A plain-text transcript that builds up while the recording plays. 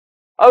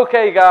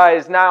Okay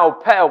guys, now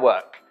pair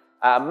work.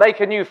 Make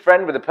a new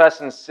friend with the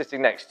person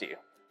sitting next to you.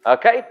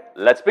 Okay,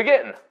 let's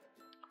begin.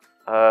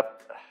 Hi.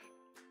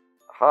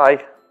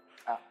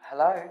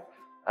 Hello.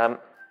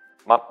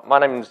 My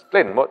name's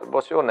Glyn.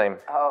 What's your name?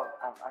 Oh,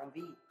 I'm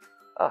V.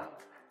 Ah,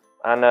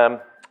 and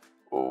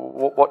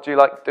what do you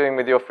like doing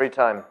with your free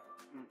time?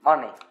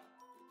 Money.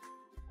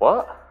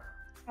 What?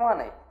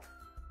 Money.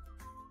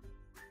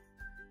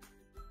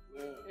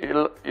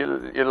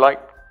 You like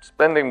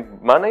spending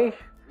money?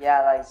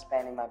 Yeah, I like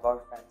spending my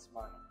boyfriend's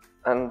money.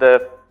 And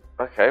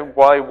okay,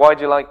 why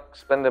do you like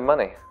spending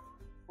money?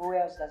 Who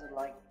else doesn't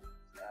like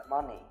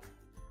money?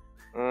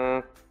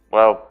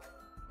 Well,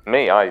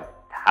 me, I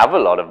have a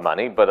lot of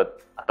money,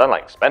 but I don't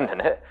like spending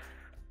it.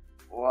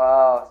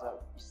 Wow,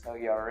 so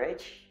you're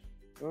rich?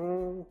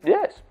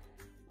 Yes.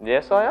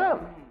 Yes, I am.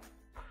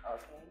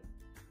 Okay.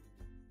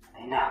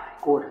 Thế nào phải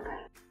cua được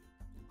này?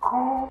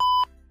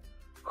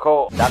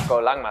 Khô đã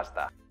có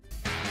Langmaster.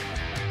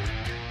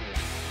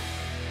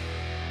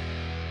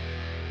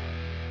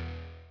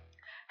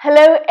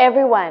 Hello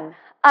everyone,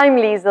 I'm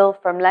Liesl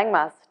from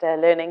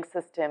Langmaster Learning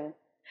System,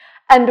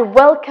 and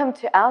welcome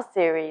to our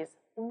series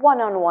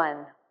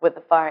One-on-One with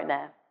the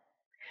Foreigner.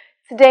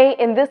 Today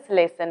in this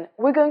lesson,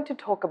 we're going to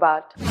talk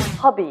about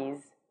hobbies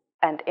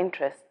and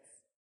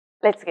interests.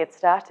 Let's get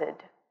started.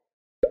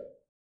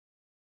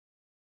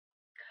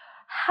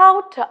 How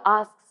to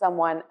ask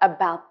someone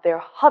about their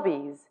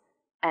hobbies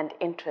and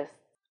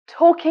interests.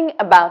 Talking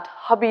about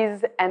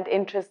hobbies and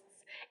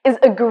interests is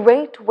a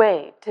great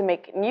way to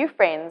make new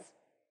friends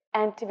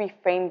and to be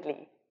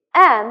friendly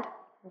and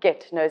get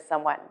to know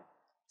someone.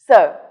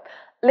 So,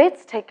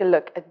 let's take a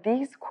look at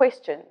these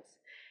questions,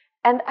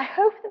 and I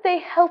hope that they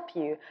help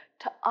you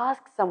to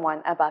ask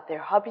someone about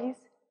their hobbies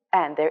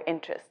and their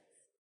interests.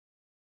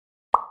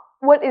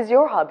 What is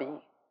your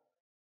hobby?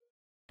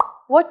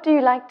 What do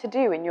you like to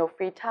do in your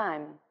free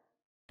time?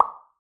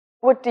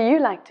 What do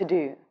you like to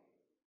do?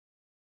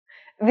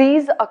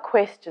 These are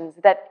questions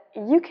that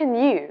you can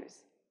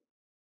use,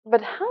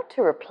 but how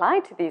to reply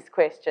to these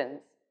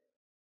questions?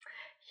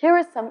 Here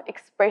are some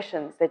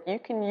expressions that you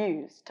can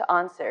use to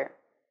answer.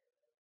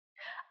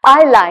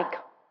 I like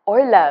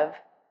or love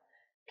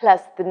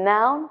plus the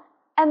noun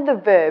and the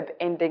verb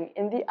ending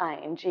in the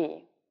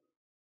ing.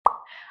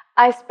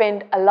 I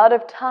spend a lot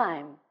of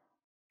time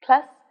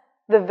plus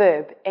the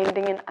verb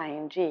ending in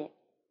ing.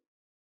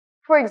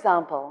 For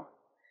example,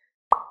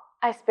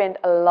 I spend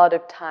a lot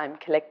of time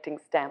collecting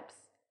stamps.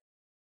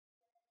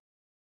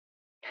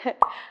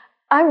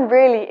 I'm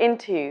really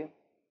into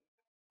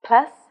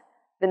plus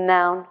the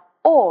noun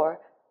or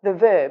the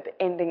verb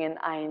ending in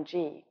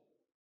ing.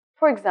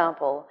 For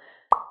example,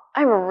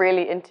 I'm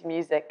really into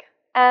music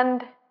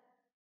and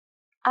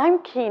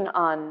I'm keen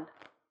on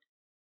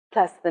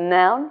plus the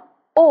noun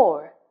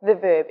or the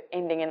verb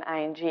ending in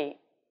ing.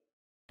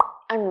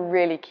 I'm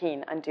really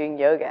keen on doing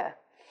yoga.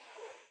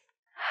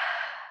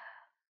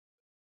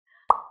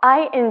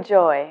 I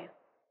enjoy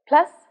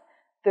plus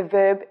the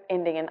verb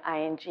ending in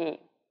ing.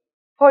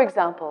 For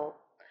example,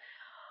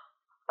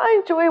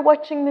 I enjoy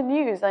watching the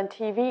news on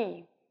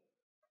TV.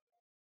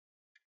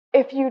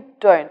 If you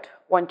don't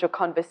want your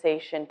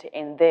conversation to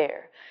end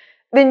there,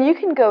 then you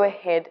can go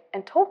ahead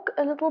and talk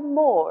a little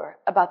more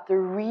about the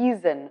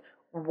reason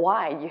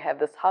why you have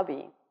this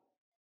hobby.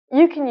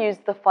 You can use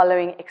the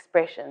following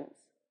expressions.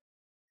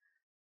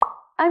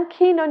 I'm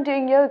keen on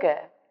doing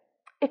yoga.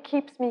 It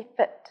keeps me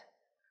fit.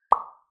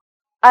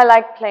 I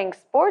like playing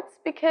sports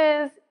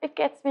because it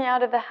gets me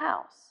out of the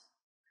house.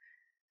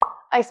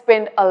 I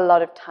spend a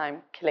lot of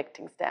time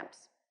collecting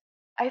stamps.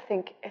 I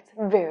think it's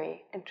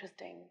very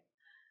interesting.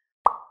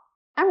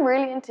 I'm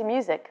really into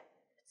music.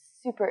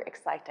 It's super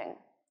exciting.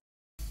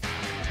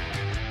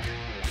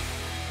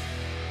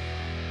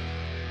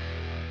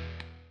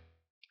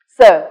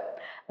 So,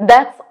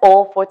 that's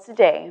all for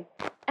today,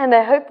 and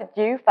I hope that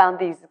you found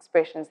these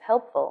expressions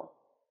helpful.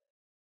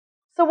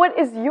 So what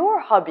is your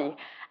hobby,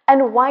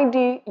 and why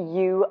do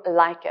you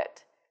like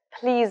it?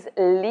 Please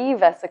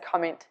leave us a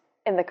comment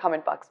in the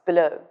comment box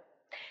below.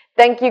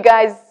 Thank you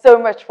guys so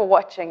much for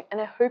watching,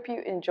 and I hope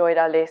you enjoyed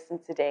our lesson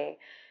today.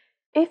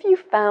 If you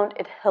found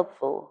it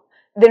helpful,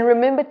 then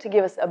remember to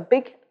give us a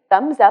big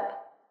thumbs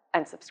up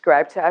and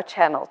subscribe to our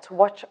channel to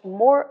watch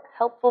more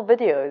helpful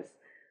videos.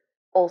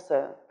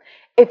 Also,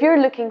 if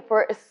you're looking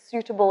for a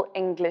suitable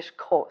English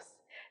course,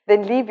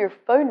 then leave your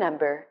phone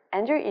number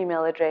and your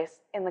email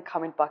address in the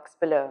comment box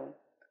below.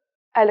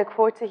 I look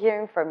forward to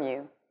hearing from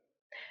you.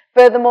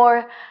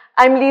 Furthermore,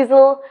 I'm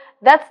Liesl.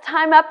 That's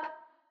time up.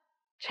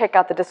 Check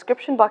out the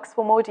description box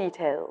for more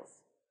details.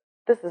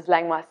 This is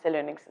Langmaster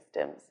Learning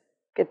Systems.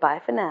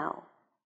 Goodbye for now.